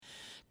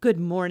Good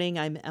morning.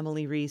 I'm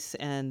Emily Reese,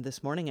 and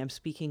this morning I'm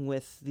speaking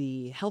with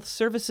the Health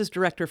Services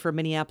Director for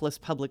Minneapolis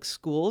Public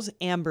Schools,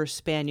 Amber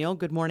Spaniel.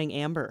 Good morning,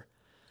 Amber.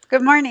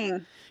 Good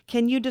morning.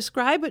 Can you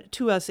describe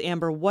to us,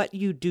 Amber, what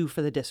you do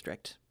for the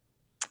district?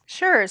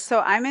 Sure.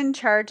 So I'm in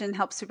charge and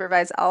help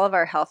supervise all of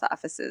our health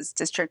offices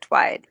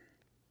district-wide.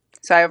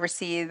 So I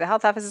oversee the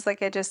health offices,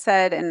 like I just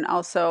said, and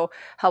also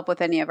help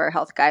with any of our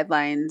health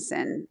guidelines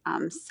and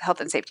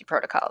health and safety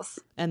protocols.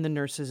 And the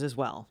nurses as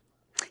well.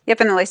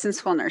 Yep, and the licensed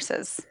school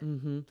nurses.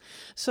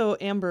 So,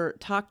 Amber,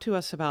 talk to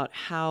us about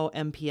how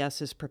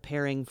MPS is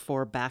preparing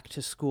for back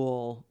to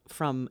school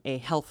from a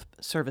health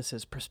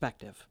services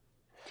perspective.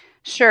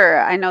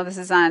 Sure. I know this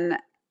is on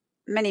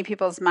many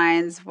people's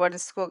minds. What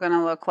is school going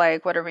to look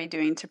like? What are we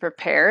doing to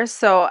prepare?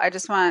 So I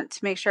just want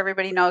to make sure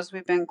everybody knows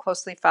we've been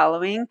closely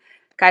following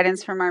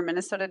guidance from our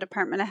Minnesota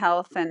Department of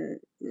Health and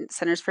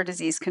Centers for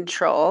Disease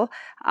Control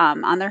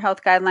on their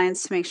health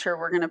guidelines to make sure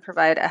we're going to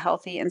provide a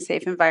healthy and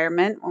safe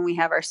environment when we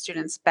have our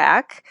students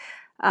back.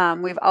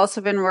 We've also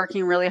been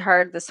working really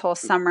hard this whole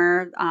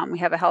summer. We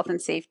have a health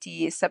and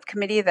safety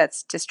subcommittee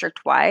that's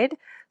district wide.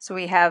 So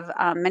we have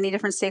many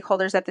different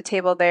stakeholders at the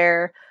table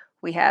there.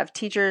 We have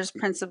teachers,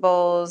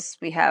 principals,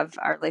 we have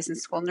our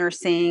licensed school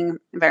nursing,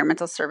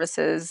 environmental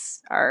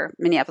services, our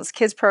Minneapolis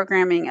Kids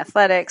programming,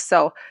 athletics.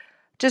 So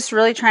just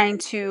really trying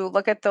to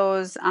look at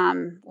those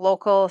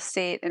local,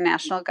 state, and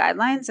national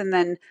guidelines and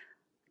then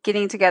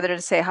getting together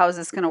to say, how is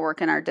this going to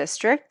work in our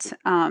district?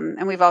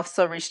 And we've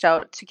also reached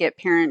out to get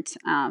parent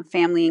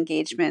family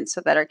engagement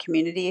so that our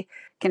community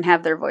can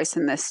have their voice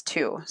in this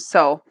too.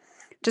 So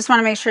just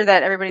want to make sure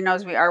that everybody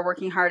knows we are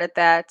working hard at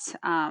that.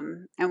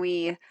 And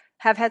we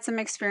have had some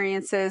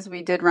experiences.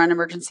 We did run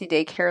emergency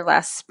daycare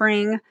last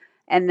spring.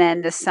 And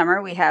then this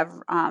summer we have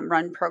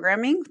run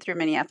programming through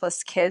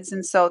Minneapolis Kids.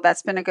 And so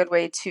that's been a good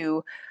way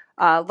to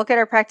look at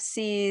our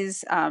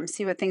practices,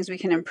 see what things we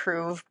can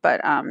improve.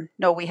 But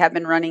no, we have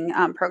been running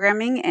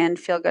programming and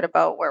feel good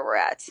about where we're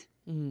at.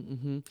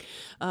 Mm-hmm.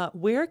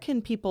 Where can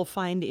people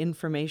find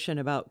information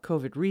about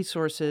COVID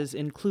resources,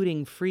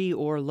 including free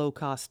or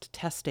low-cost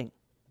testing?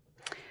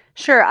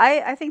 Sure.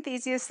 I think the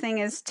easiest thing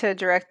is to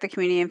direct the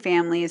community and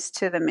families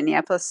to the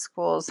Minneapolis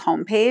Schools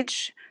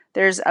homepage.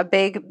 There's a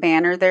big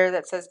banner there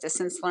that says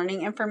distance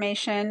learning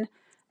information.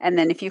 And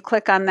then if you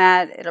click on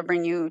that, it'll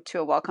bring you to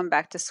a welcome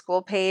back to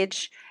school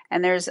page.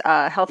 And there's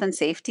a health and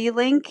safety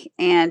link.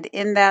 And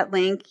in that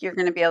link, you're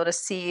going to be able to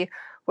see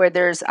where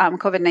there's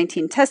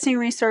COVID-19 testing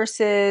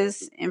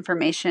resources,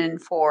 information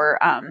for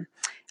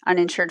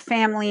uninsured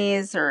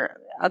families or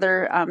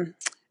other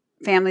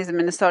families of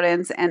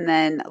Minnesotans, and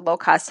then low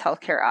cost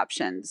healthcare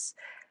options.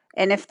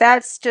 And if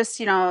that's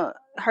just,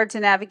 hard to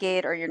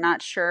navigate or you're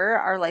not sure,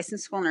 our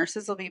licensed school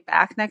nurses will be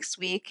back next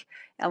week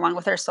along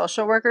with our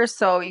social workers.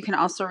 So you can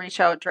also reach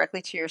out directly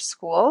to your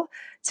school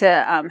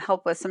to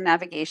help with some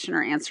navigation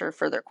or answer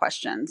further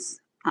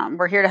questions.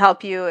 We're here to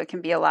help you. It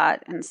can be a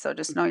lot. And so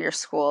just know your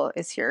school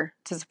is here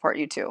to support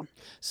you too.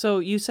 So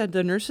you said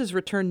the nurses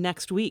return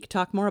next week.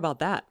 Talk more about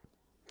that.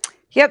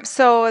 Yep.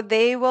 So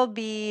they will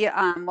be,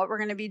 what we're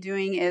going to be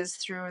doing is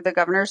through the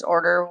governor's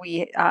order,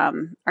 we are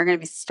going to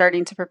be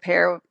starting to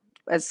prepare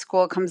as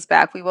school comes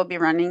back. We will be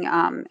running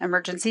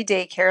emergency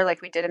daycare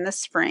like we did in the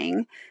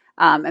spring.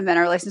 And then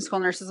our licensed school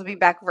nurses will be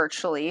back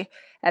virtually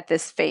at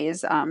this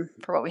phase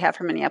for what we have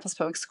for Minneapolis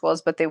Public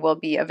Schools, but they will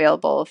be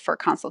available for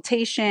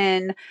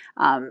consultation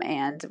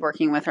and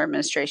working with our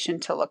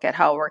administration to look at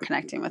how we're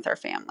connecting with our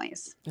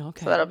families.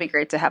 Okay. So that'll be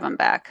great to have them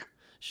back.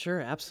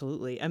 Sure,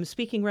 absolutely. I'm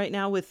speaking right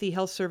now with the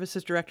Health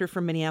Services Director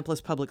for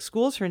Minneapolis Public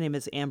Schools. Her name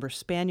is Amber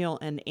Spaniel.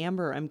 And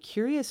Amber, I'm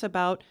curious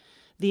about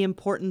the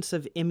importance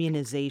of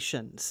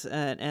immunizations.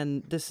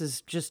 And this is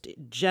just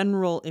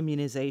general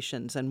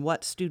immunizations and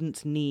what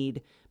students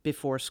need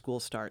before school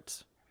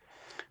starts.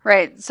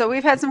 Right. So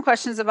we've had some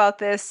questions about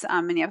this.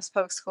 Minneapolis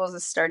Public Schools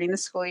is starting the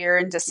school year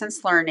in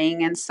distance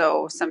learning. And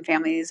so some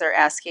families are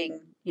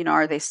asking,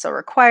 are they still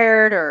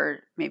required?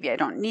 Or maybe I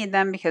don't need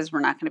them because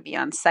we're not going to be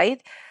on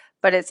site.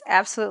 But it's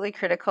absolutely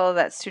critical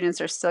that students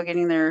are still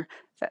getting their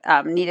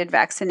needed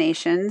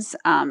vaccinations.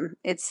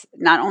 It's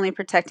not only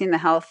protecting the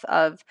health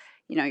of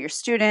your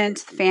student,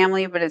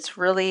 family, but it's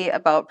really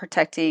about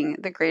protecting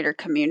the greater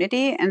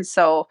community. And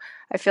so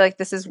I feel like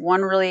this is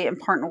one really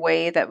important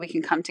way that we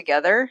can come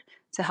together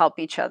to help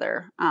each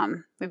other.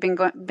 We've been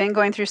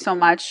going through so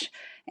much,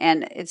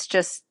 and it's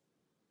just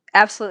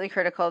absolutely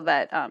critical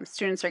that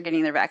students are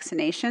getting their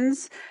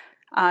vaccinations.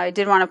 I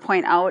did want to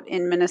point out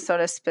in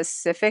Minnesota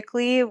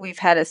specifically, we've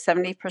had a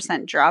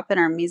 70% drop in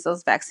our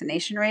measles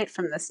vaccination rate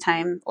from this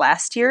time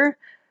last year,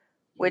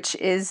 which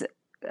is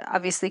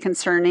obviously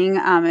concerning.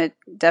 It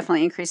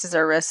definitely increases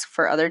our risk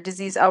for other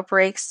disease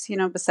outbreaks,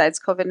 besides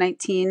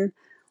COVID-19,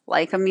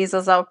 like a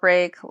measles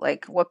outbreak,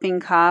 like whooping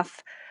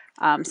cough.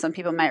 Some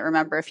people might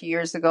remember a few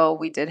years ago,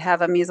 we did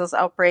have a measles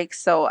outbreak.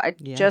 So I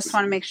just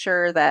want to make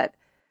sure that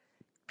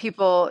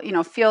people,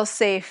 feel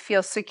safe,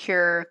 feel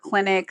secure.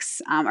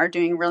 Clinics are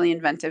doing really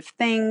inventive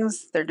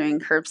things. They're doing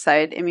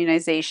curbside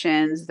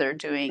immunizations. They're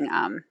doing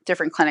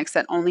different clinics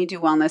that only do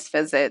wellness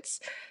visits.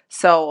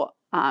 So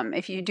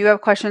If you do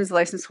have questions,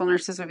 licensed school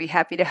nurses would be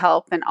happy to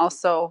help, and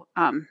also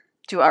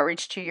do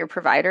outreach to your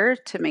provider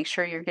to make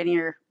sure you're getting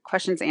your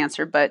questions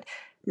answered. But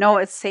no,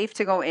 it's safe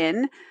to go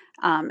in,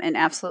 and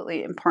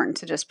absolutely important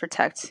to just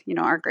protect,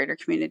 our greater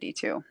community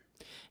too.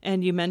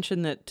 And you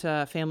mentioned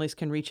that families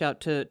can reach out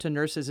to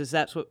nurses. Is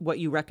that what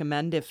you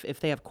recommend if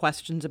they have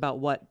questions about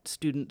what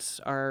students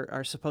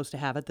are supposed to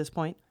have at this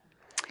point?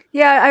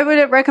 Yeah, I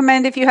would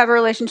recommend if you have a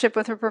relationship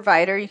with a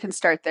provider, you can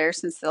start there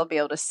since they'll be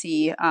able to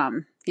see,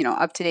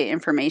 up to date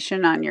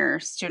information on your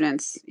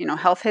students',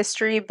 health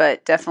history.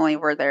 But definitely,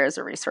 we're there as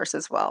a resource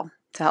as well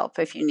to help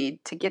if you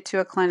need to get to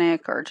a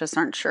clinic or just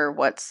aren't sure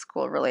what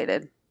school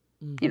related,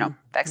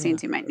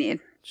 vaccines Yeah. you might need.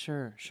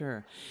 Sure,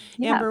 sure.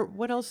 Yeah. Amber,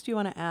 what else do you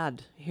want to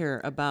add here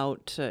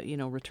about,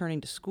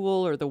 returning to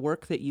school or the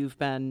work that you've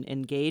been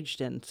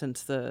engaged in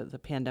since the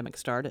pandemic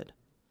started?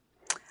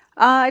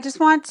 I just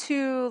want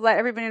to let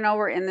everybody know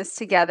we're in this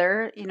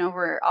together.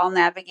 We're all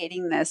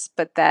navigating this,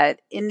 but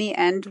that in the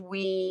end,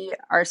 we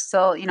are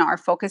still, our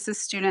focus is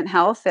student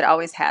health. It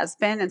always has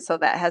been. And so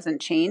that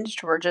hasn't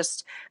changed. We're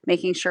just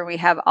making sure we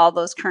have all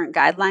those current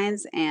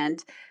guidelines.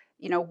 And,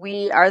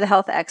 we are the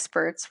health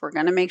experts. We're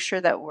going to make sure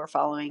that we're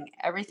following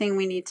everything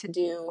we need to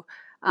do.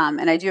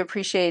 And I do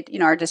appreciate,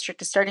 our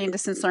district is starting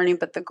distance learning,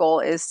 but the goal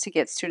is to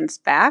get students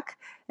back.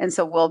 And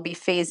so we'll be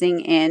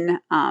phasing in.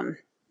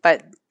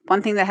 But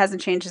one thing that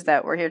hasn't changed is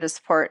that we're here to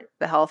support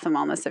the health and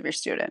wellness of your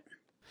student.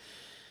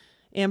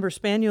 Amber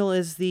Spaniel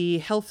is the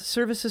Health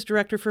Services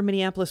Director for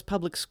Minneapolis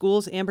Public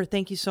Schools. Amber,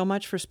 thank you so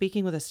much for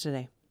speaking with us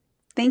today.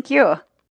 Thank you.